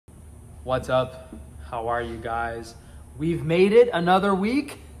What's up? How are you guys? We've made it another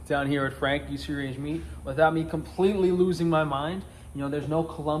week down here at Frankie's Free Range Meat without me completely losing my mind. You know, there's no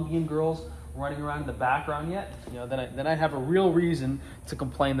Colombian girls running around in the background yet. You know, then I have a real reason to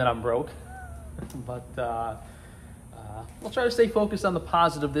complain that I'm broke. But we'll try to stay focused on the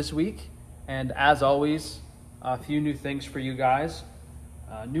positive this week. And as always, a few new things for you guys.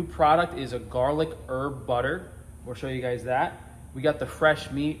 New product is a garlic herb butter. We'll show you guys that. We got the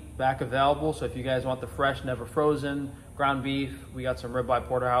fresh meat back available, so if you guys want the fresh, never frozen, ground beef, we got some ribeye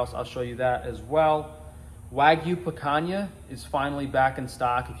porterhouse. I'll show you that as well. Wagyu Picanha is finally back in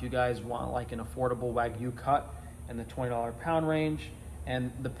stock if you guys want like an affordable Wagyu cut in the $20 pound range.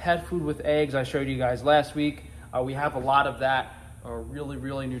 And the pet food with eggs I showed you guys last week, we have a lot of that, a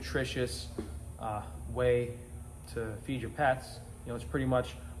really nutritious way to feed your pets. You know, it's pretty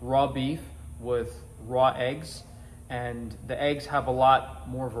much raw beef with raw eggs, and the eggs have a lot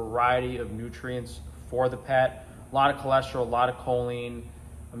more variety of nutrients for the pet. A lot of cholesterol, a lot of choline,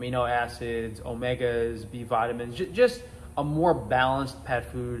 amino acids, omegas, B vitamins, just a more balanced pet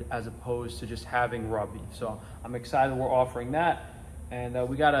food as opposed to just having raw beef. So I'm excited we're offering that. And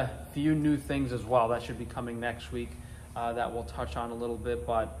we got a few new things as well that should be coming next week that we'll touch on a little bit,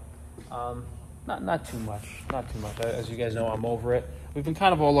 but not too much. As you guys know, I'm over it. We've been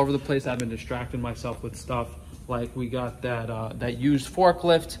kind of all over the place. I've been distracting myself with stuff. Like we got that used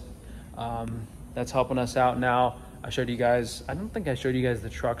forklift that's helping us out now. I showed you guys, I don't think I showed you guys the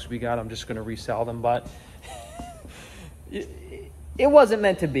trucks we got. I'm just going to resell them, but it wasn't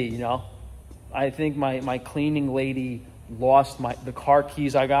meant to be, you know. I think my cleaning lady lost the car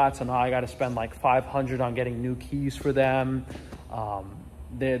keys I got, so now I got to spend like $500 on getting new keys for them.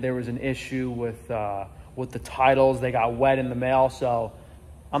 There was an issue with the titles. They got wet in the mail, so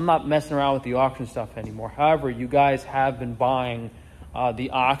I'm not messing around with the auction stuff anymore. However, you guys have been buying the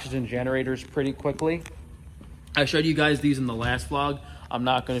oxygen generators pretty quickly. I showed you guys these in the last vlog. I'm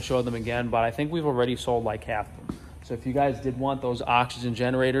not going to show them again, but I think we've already sold like half of them. So if you guys did want those oxygen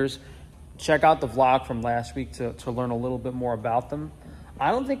generators, check out the vlog from last week to learn a little bit more about them.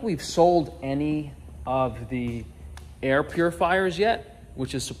 I don't think we've sold any of the air purifiers yet,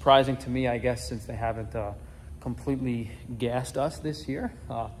 which is surprising to me, I guess, since they haven't completely gassed us this year.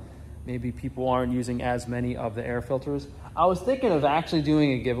 Maybe people aren't using as many of the air filters. I was thinking of actually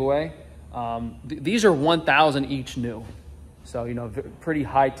doing a giveaway. These are 1,000 each new. So, you know, pretty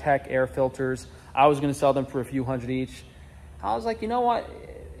high-tech air filters. I was going to sell them for a few hundred each. I was like, you know what?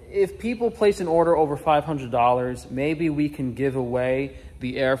 If people place an order over $500, maybe we can give away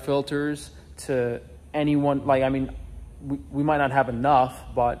the air filters to anyone. Like, I mean, we might not have enough,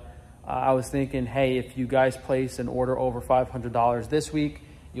 but I was thinking, hey, if you guys place an order over $500 this week,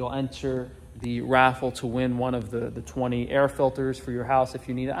 you'll enter the raffle to win one of the 20 air filters for your house if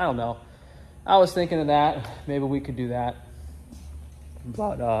you need it. I don't know. I was thinking of that. Maybe we could do that.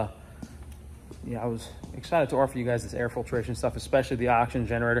 But yeah, I was excited to offer you guys this air filtration stuff, especially the oxygen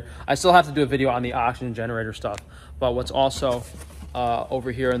generator. I still have to do a video on the oxygen generator stuff. But what's also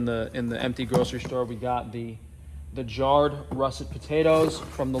over here in the empty grocery store, we got the jarred russet potatoes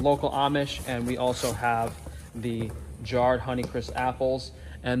from the local Amish, and we also have the jarred Honeycrisp apples.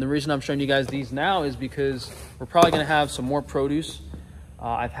 And the reason I'm showing you guys these now is because we're probably going to have some more produce.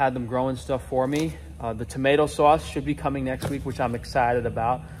 I've had them growing stuff for me. The tomato sauce should be coming next week, which I'm excited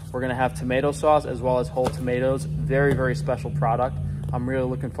about. We're going to have tomato sauce as well as whole tomatoes. Very special product. I'm really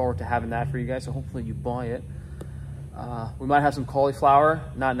looking forward to having that for you guys, so hopefully you buy it. We might have some cauliflower,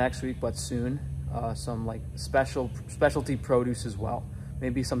 not next week, but soon. Some like specialty produce as well.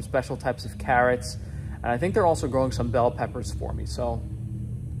 Maybe some special types of carrots. And I think they're also growing some bell peppers for me. So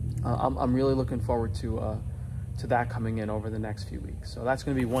I'm really looking forward to that coming in over the next few weeks. So that's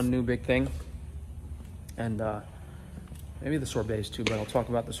going to be one new big thing. And maybe the sorbets too, but I'll talk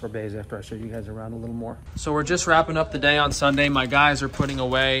about the sorbets after I show you guys around a little more. So we're just wrapping up the day on Sunday. My guys are putting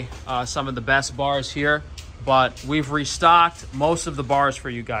away some of the best bars here, but we've restocked most of the bars for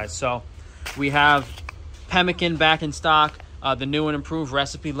you guys. So we have pemmican back in stock, the new and improved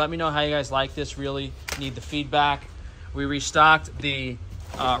recipe. Let me know how you guys like this. Really need the feedback. We restocked the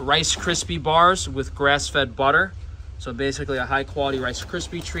Rice Krispie bars with grass-fed butter. So basically a high-quality Rice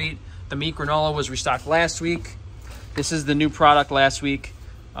Krispie treat. The meat granola was restocked last week. This is the new product last week,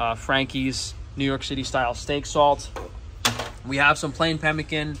 Frankie's New York City style steak salt. We have some plain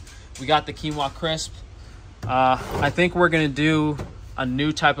pemmican. We got the quinoa crisp. I think we're gonna do a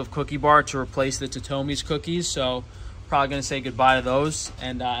new type of cookie bar to replace the Totomi's cookies. So probably gonna say goodbye to those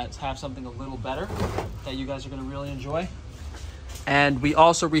and have something a little better that you guys are gonna really enjoy. And we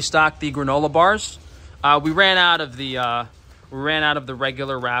also restocked the granola bars. We ran out of the We ran out of the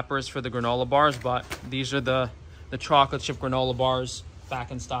regular wrappers for the granola bars, but these are the chocolate chip granola bars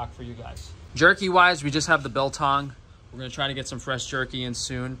back in stock for you guys. Jerky wise, we just have the biltong. We're gonna try to get some fresh jerky in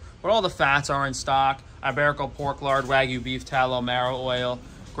soon, but all the fats are in stock. Iberico pork lard, Wagyu beef tallow, marrow oil,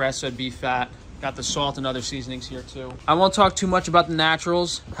 grass-fed beef fat. Got the salt and other seasonings here too. I won't talk too much about the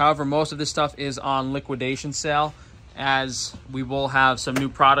naturals. However, most of this stuff is on liquidation sale, as we will have some new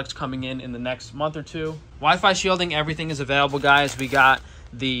products coming in the next month or two. Wi-Fi shielding, everything is available, guys. We got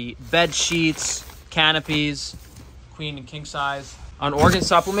the bed sheets, canopies, queen and king size. On organ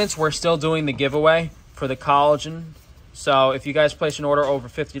supplements, we're still doing the giveaway for the collagen. So if you guys place an order over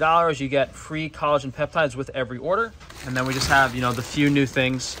 $50, you get free collagen peptides with every order. And then we just have, you know, the few new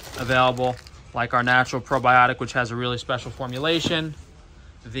things available, like our natural probiotic, which has a really special formulation.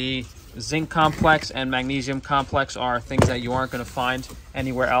 The zinc complex and magnesium complex are things that you aren't going to find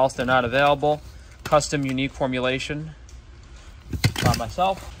anywhere else. They're not available. Custom unique formulation by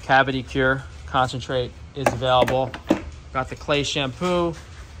myself. Cavity cure concentrate is available. Got the clay shampoo,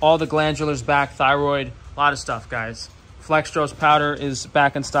 all the glandulars back, thyroid, a lot of stuff, guys. Flextrose powder is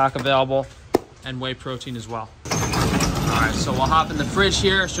back in stock, available, and whey protein as well. All right, so we'll hop in the fridge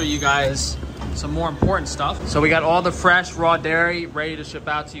here, show you guys some more important stuff. So we got all the fresh raw dairy ready to ship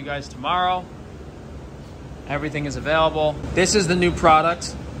out to you guys tomorrow. Everything is available. This is the new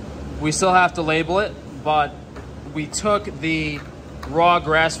product. We still have to label it, but we took the raw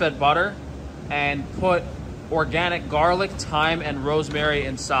grass-fed butter and put organic garlic, thyme, and rosemary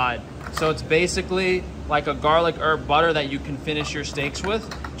inside. So it's basically like a garlic herb butter that you can finish your steaks with,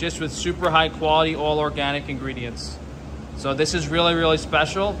 just with super high quality, all organic ingredients. So this is really, really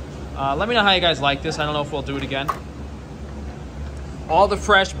special. Let me know how you guys like this. I don't know if we'll do it again. All the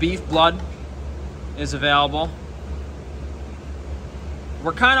fresh beef blood is available.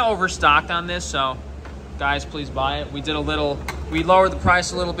 We're kind of overstocked on this, so guys, please buy it. We lowered the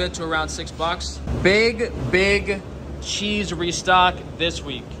price a little bit to around $6. Big cheese restock this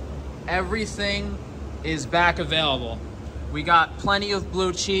week. Everything is back available. We got plenty of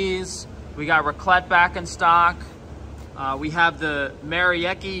blue cheese. We got raclette back in stock. We have the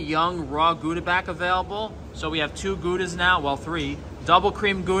Mariecki Young Raw Gouda back available. So we have 2 Goudas now, well 3. Double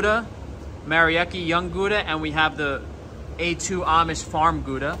cream Gouda, Mariecki Young Gouda, and we have the A2 Amish Farm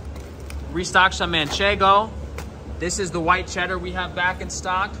Gouda. Restock some Manchego. This is the white cheddar we have back in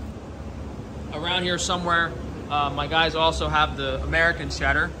stock. Around here somewhere, my guys also have the American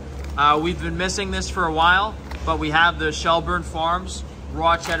cheddar. We've been missing this for a while, but we have the Shelburne Farms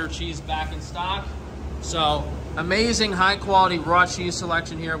raw cheddar cheese back in stock. So amazing high quality raw cheese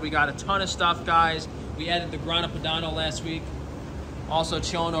selection here. We got a ton of stuff, guys. We added the Grana Padano last week. Also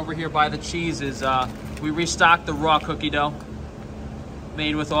chilling over here by the cheese is we restocked the raw cookie dough,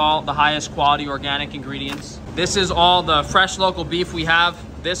 made with all the highest quality organic ingredients. This is all the fresh local beef we have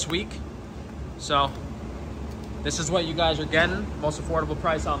this week. So this is what you guys are getting, most affordable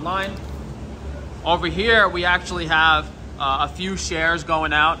price online. Over here, we actually have a few shares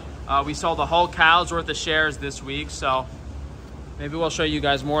going out. We sold a whole cow's worth of shares this week, so maybe we'll show you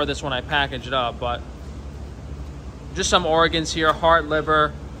guys more of this when I package it up, but just some organs here, heart,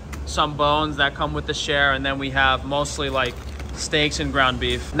 liver, some bones that come with the share, and then we have mostly like steaks and ground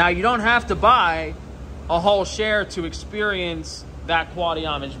beef. Now, you don't have to buy a whole share to experience that quality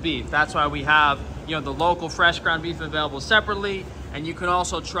Amish beef. That's why we have, you know, the local fresh ground beef available separately, and you can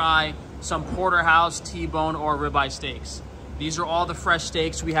also try some porterhouse, T-bone, or ribeye steaks. These are all the fresh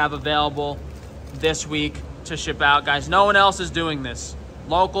steaks we have available this week to ship out, guys. No one else is doing this.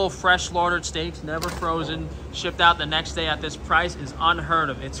 Local, fresh slaughtered steaks, never frozen, shipped out the next day at this price is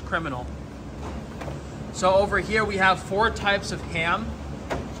unheard of. It's criminal. So over here we have 4 types of ham.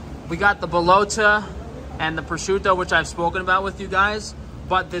 We got the Bologna and the prosciutto, which I've spoken about with you guys.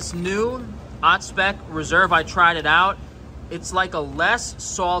 But this new Hot Spec Reserve, I tried it out. It's like a less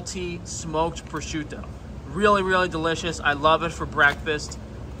salty smoked prosciutto. Really, really delicious. I love it for breakfast.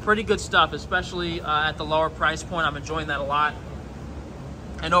 Pretty good stuff, especially at the lower price point. I'm enjoying that a lot.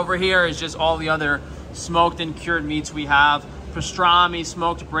 And over here is just all the other smoked and cured meats we have. Pastrami,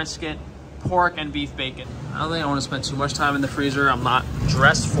 smoked brisket, pork, and beef bacon. I don't think I want to spend too much time in the freezer. I'm not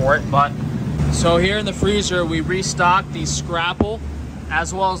dressed for it, but... So here in the freezer, we restocked the scrapple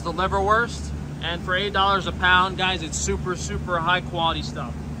as well as the liverwurst. And for $8 a pound, guys, it's super, super high quality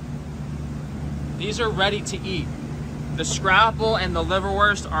stuff. These are ready to eat. The scrapple and the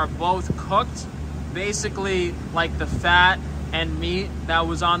liverwurst are both cooked. Basically, like the fat and meat that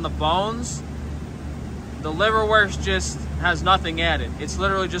was on the bones. The liverwurst just has nothing added. It's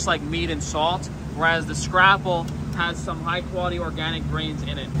literally just like meat and salt, whereas the scrapple has some high quality organic grains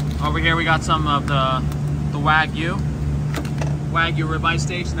in it. Over here we got some of the Wagyu. Wagyu ribeye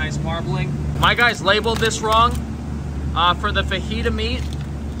steaks, nice marbling. My guys labeled this wrong. For the fajita meat,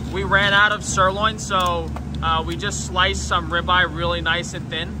 we ran out of sirloin, so we just sliced some ribeye really nice and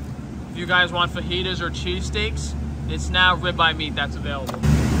thin. If you guys want fajitas or cheesesteaks, it's now ribeye meat that's available.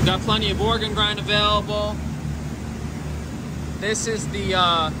 We got plenty of organ grind available. This is the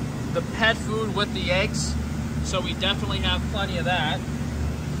pet food with the eggs, so we definitely have plenty of that.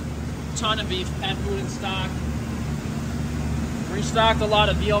 Ton of beef pet food in stock. Restocked a lot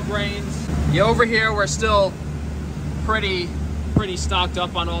of veal brains. Yeah, over here we're still pretty stocked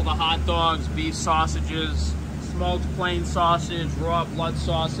up on all the hot dogs, beef sausages, smoked plain sausage, raw blood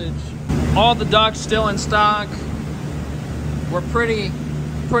sausage. All the ducks still in stock. We're pretty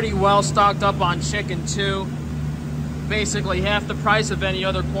well stocked up on chicken too. Basically half the price of any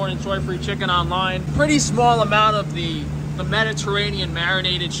other corn and soy-free chicken online. Pretty small amount of the Mediterranean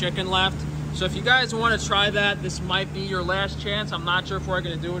marinated chicken left. So if you guys want to try that, this might be your last chance. I'm not sure if we're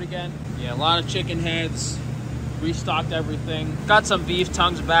going to do it again. Yeah, a lot of chicken heads. Restocked everything. Got some beef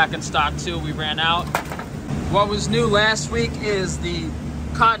tongues back in stock too. We ran out. What was new last week is the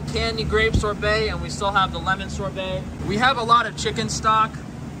cotton candy grape sorbet, and we still have the lemon sorbet. We have a lot of chicken stock.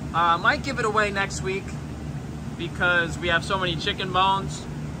 Might give it away next week because we have so many chicken bones,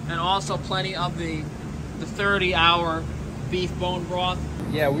 and also plenty of the 30-hour beef bone broth.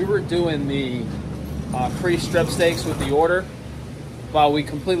 Yeah, we were doing the free strip steaks with the order, but we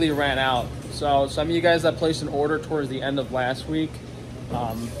completely ran out. So some of you guys that placed an order towards the end of last week,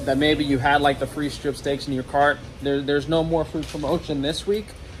 that maybe you had like the free strip steaks in your cart, there's no more food promotion this week.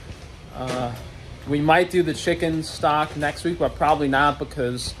 We might do the chicken stock next week, but probably not,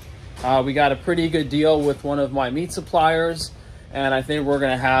 because we got a pretty good deal with one of my meat suppliers, and I think we're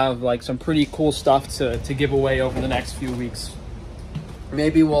gonna have like some pretty cool stuff to give away over the next few weeks.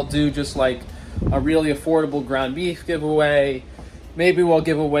 Maybe we'll do just like a really affordable ground beef giveaway. Maybe we'll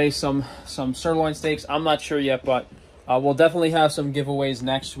give away some sirloin steaks. I'm not sure yet, but we'll definitely have some giveaways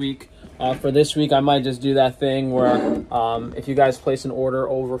next week. For this week, I might just do that thing where if you guys place an order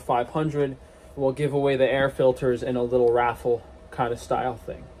over 500, we'll give away the air filters in a little raffle kind of style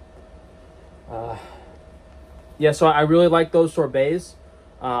thing. Yeah, so I really like those sorbets.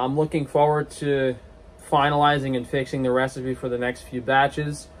 I'm looking forward to finalizing and fixing the recipe for the next few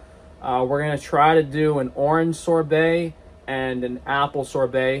batches. We're going to try to do an orange sorbet and an apple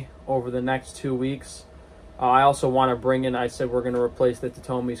sorbet over the next 2 weeks. I also want to bring in, I said we're going to replace the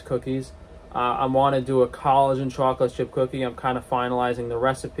Totomi's cookies. I want to do a collagen chocolate chip cookie. I'm kind of finalizing the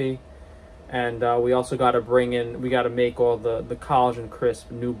recipe. And we also got to bring in, we got to make all the collagen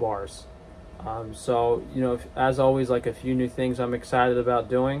crisp new bars. So, you know, as always, like a few new things I'm excited about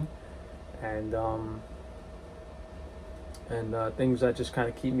doing. And things that just kind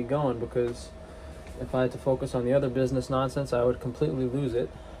of keep me going, because if I had to focus on the other business nonsense, I would completely lose it.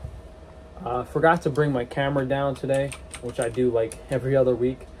 Forgot to bring my camera down today, which I do like every other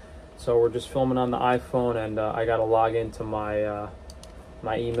week. So we're just filming on the iPhone, and I got to log into my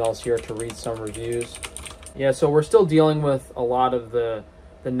my emails here to read some reviews. Yeah, so we're still dealing with a lot of the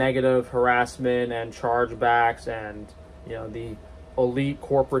negative harassment and chargebacks, and you know, the elite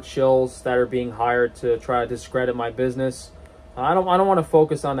corporate shills that are being hired to try to discredit my business. I don't want to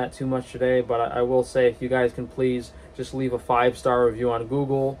focus on that too much today, but I will say, if you guys can please just leave a 5-star review on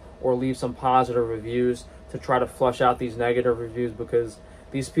Google, or leave some positive reviews to try to flush out these negative reviews, because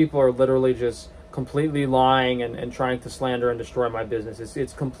these people are literally just completely lying and trying to slander and destroy my business.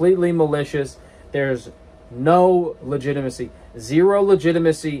 It's completely malicious. There's no legitimacy, zero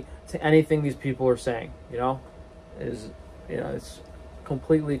legitimacy to anything these people are saying. It's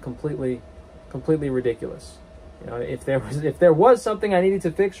completely ridiculous. You know, if there was something I needed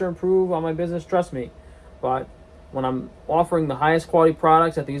to fix or improve on my business, trust me. But when I'm offering the highest quality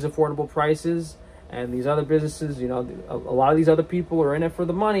products at these affordable prices, and these other businesses, you know, a lot of these other people are in it for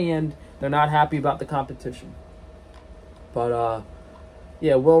the money, and they're not happy about the competition. But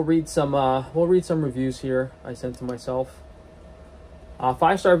yeah, we'll read some reviews here I sent to myself.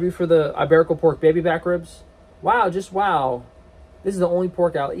 5-star review for the Iberico pork baby back ribs. Wow, just wow. This is the only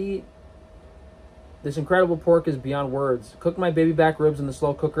pork I'll eat. This incredible pork is beyond words. Cooked my baby back ribs in the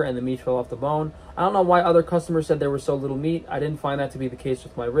slow cooker, and the meat fell off the bone. I don't know why other customers said there was so little meat. I didn't find that to be the case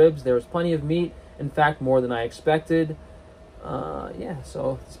with my ribs. There was plenty of meat. In fact, more than I expected. Yeah,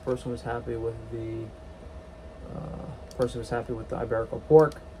 so this person was happy with the Iberico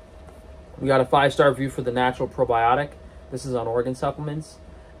pork. We got a 5-star review for the natural probiotic. This is on organ supplements.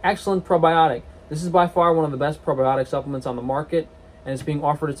 Excellent probiotic. This is by far one of the best probiotic supplements on the market, and it's being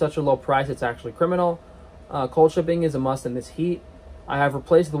offered at such a low price, it's actually criminal. Cold shipping is a must in this heat. I have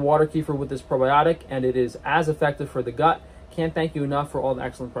replaced the water kefir with this probiotic, and it is as effective for the gut, Can't thank you enough for all the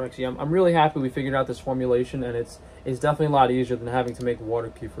excellent products. Yeah, I'm really happy we figured out this formulation, and it's definitely a lot easier than having to make water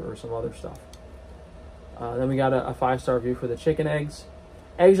kefir or some other stuff. Then we got a 5-star review for the chicken eggs.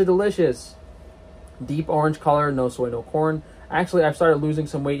 Eggs are delicious. Deep orange color, no soy, no corn. Actually, I've started losing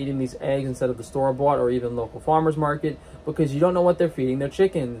some weight eating these eggs instead of the store-bought or even local farmer's market because you don't know what they're feeding their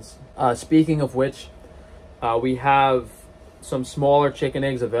chickens. Speaking of which, we have some smaller chicken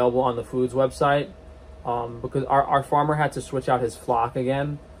eggs available on the Foods website because our farmer had to switch out his flock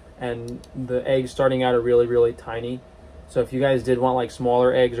again, and the eggs starting out are really, really tiny. So if you guys did want like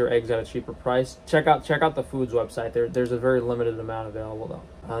smaller eggs or eggs at a cheaper price, check out the Foods website. There's a very limited amount available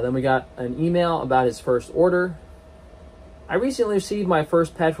though. Then we got an email about his first order. I recently received my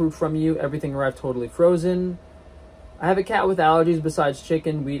first pet food from you. Everything arrived totally frozen. I have a cat with allergies besides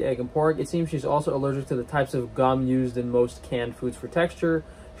chicken, wheat, egg, and pork. It seems she's also allergic to the types of gum used in most canned foods for texture.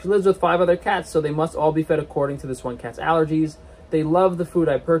 She lives with 5 other cats, so they must all be fed according to this one cat's allergies. They love the food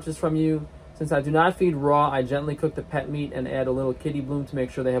I purchased from you. Since I do not feed raw, I gently cook the pet meat and add a little kitty bloom to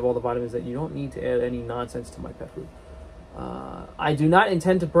make sure they have all the vitamins that you don't need to add any nonsense to my pet food. I do not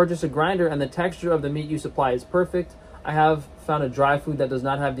intend to purchase a grinder, and the texture of the meat you supply is perfect. I have found a dry food that does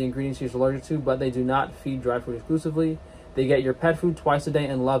not have the ingredients she's allergic to, but they do not feed dry food exclusively. They get your pet food twice a day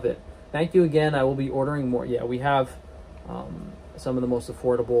and love it. Thank you again. I will be ordering more. Yeah, we have some of the most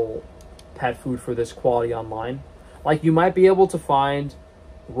affordable pet food for this quality online. Like, you might be able to find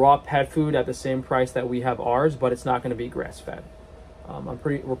raw pet food at the same price that we have ours, but it's not going to be grass-fed.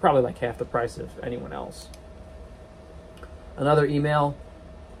 We're probably like half the price of anyone else. Another email.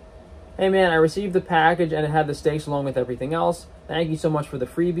 Hey man, I received the package and it had the steaks along with everything else. Thank you so much for the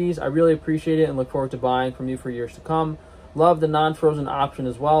freebies. I really appreciate it and look forward to buying from you for years to come. Love the non-frozen option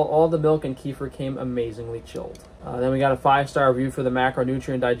as well. All the milk and kefir came amazingly chilled. Then we got a 5-star review for the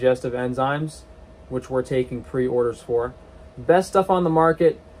macronutrient digestive enzymes, which we're taking pre-orders for. Best stuff on the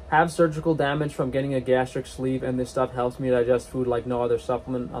market. Have surgical damage from getting a gastric sleeve, and this stuff helps me digest food like no other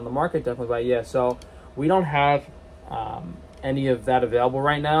supplement on the market. Definitely buy. Yeah, so we don't have any of that available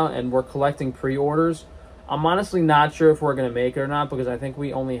right now, and we're collecting pre-orders. I'm honestly not sure if we're going to make it or not, because I think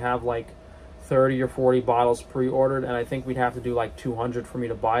we only have like 30 or 40 bottles pre-ordered, and I think we'd have to do like 200 for me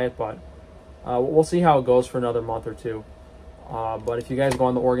to buy it, but we'll see how it goes for another month or two. But if you guys go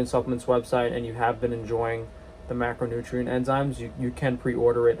on the Organ Supplements website and you have been enjoying the macronutrient enzymes, you can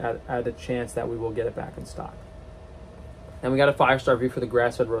pre-order it at a chance that we will get it back in stock. And we got a 5-star review for the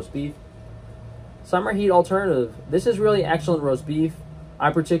grass-fed roast beef. Summer heat alternative. This is really excellent roast beef. I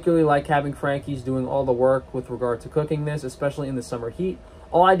particularly like having Frankie's doing all the work with regard to cooking this, especially in the summer heat.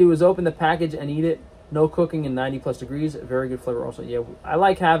 All I do is open the package and eat it. No cooking in 90+ degrees. Very good flavor also. Yeah, I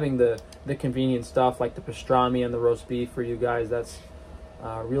like having the convenient stuff like the pastrami and the roast beef for you guys. That's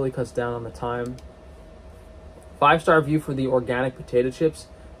really cuts down on the time. 5-star review for the organic potato chips.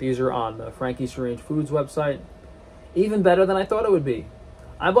 These are on the Frankie's Strange Foods website. Even better than I thought it would be.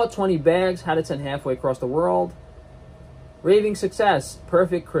 I bought 20 bags, had it sent halfway across the world. Raving success.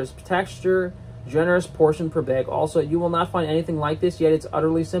 Perfect crisp texture. Generous portion per bag. Also, you will not find anything like this, yet it's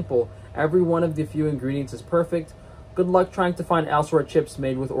utterly simple. Every one of the few ingredients is perfect. Good luck trying to find elsewhere chips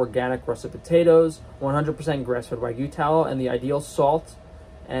made with organic russet potatoes, 100% grass-fed Wagyu tallow, and the ideal salt.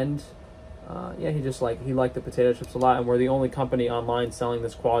 And yeah, he liked the potato chips a lot, and we're the only company online selling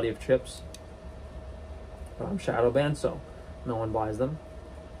this quality of chips. But I'm shadow banned, so no one buys them.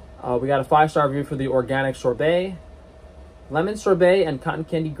 We got a 5-star review for the organic sorbet, lemon sorbet, and cotton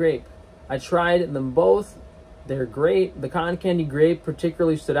candy grape. I tried them both. They're great. The cotton candy grape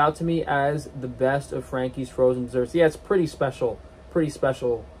particularly stood out to me as the best of Frankie's frozen desserts. Yeah, it's pretty special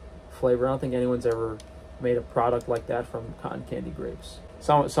flavor. I don't think anyone's ever made a product like that from cotton candy grapes.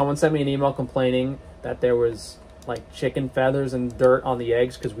 Someone sent me an email complaining that there was like chicken feathers and dirt on the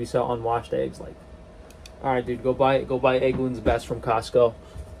eggs because we sell unwashed eggs. Like, all right, dude, go buy Eggland's Best from Costco.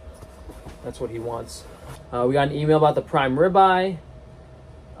 That's what he wants. We got an email about the prime ribeye.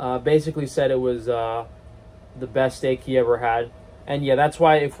 Basically said it was the best steak he ever had, and yeah, that's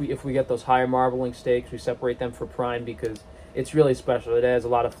why if we get those higher marbling steaks, we separate them for prime because it's really special. It adds a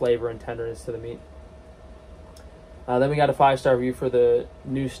lot of flavor and tenderness to the meat. Then we got a 5-star review for the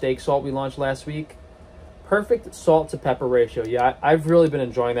new steak salt we launched last week. Perfect salt to pepper ratio. Yeah, I've really been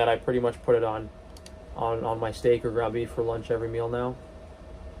enjoying that. I pretty much put it on my steak or ground beef for lunch every meal now.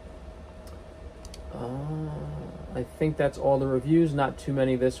 I think that's all the reviews. Not too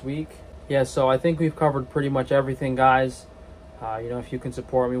many this week. Yeah, so I think we've covered pretty much everything, guys. You know, if you can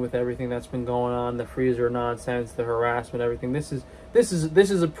support me with everything that's been going on, the freezer nonsense, the harassment, everything. This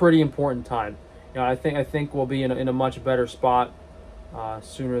is a pretty important time. You know, I think we'll be in a much better spot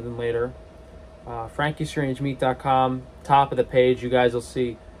sooner than later. FrankieStrangeMeat.com, top of the page, you guys will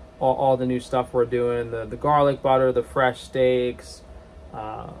see all the new stuff we're doing, the garlic butter, the fresh steaks,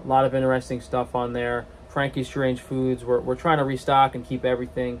 a lot of interesting stuff on there. Frankie Strange Foods, we're trying to restock and keep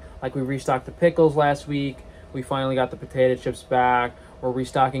everything. Like we restocked the pickles last week. We finally got the potato chips back. We're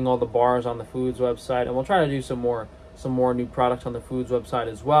restocking all the bars on the Foods website, and we'll try to do some more new products on the Foods website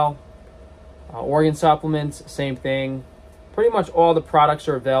as well. Organ supplements, same thing. Pretty much all the products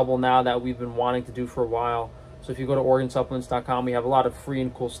are available now that we've been wanting to do for a while. So if you go to organsupplements.com, we have a lot of free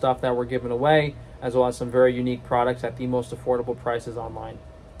and cool stuff that we're giving away, as well as some very unique products at the most affordable prices online.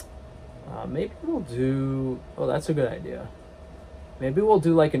 Maybe we'll do, oh, that's a good idea. Maybe we'll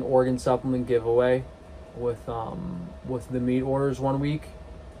do like an organ supplement giveaway with the meat orders one week.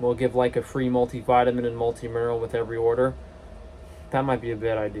 We'll give like a free multivitamin and multi-mineral with every order. That might be a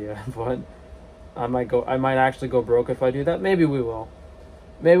bad idea, but I might actually go broke if I do that. Maybe we will.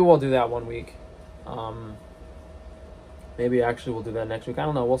 Maybe we'll do that one week. Maybe actually we'll do that next week. I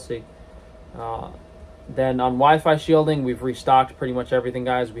don't know. We'll see. Then on Wi-Fi shielding, we've restocked pretty much everything,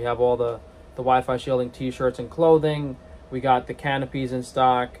 guys. We have all the Wi-Fi shielding t-shirts and clothing. We got the canopies in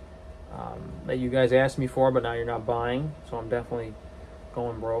stock that you guys asked me for, but now you're not buying. So I'm definitely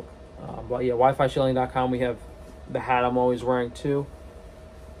going broke. But yeah, WiFiShielding.com. We have the hat I'm always wearing too.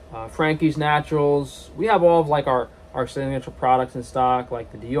 Frankie's Naturals. We have all of like our signature products in stock,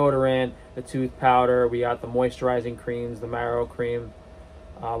 like the deodorant, the tooth powder. We got the moisturizing creams, the marrow cream.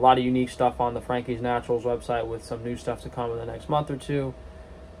 A lot of unique stuff on the Frankie's Naturals website with some new stuff to come in the next month or two.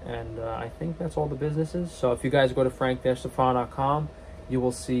 And I think that's all the businesses. So if you guys go to frank-stefan.com, you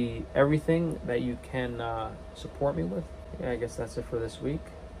will see everything that you can support me with. Yeah, I guess that's it for this week.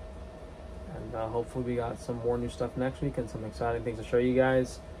 And hopefully we got some more new stuff next week and some exciting things to show you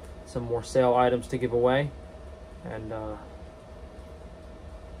guys. Some more sale items to give away. And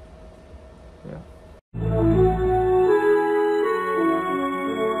yeah.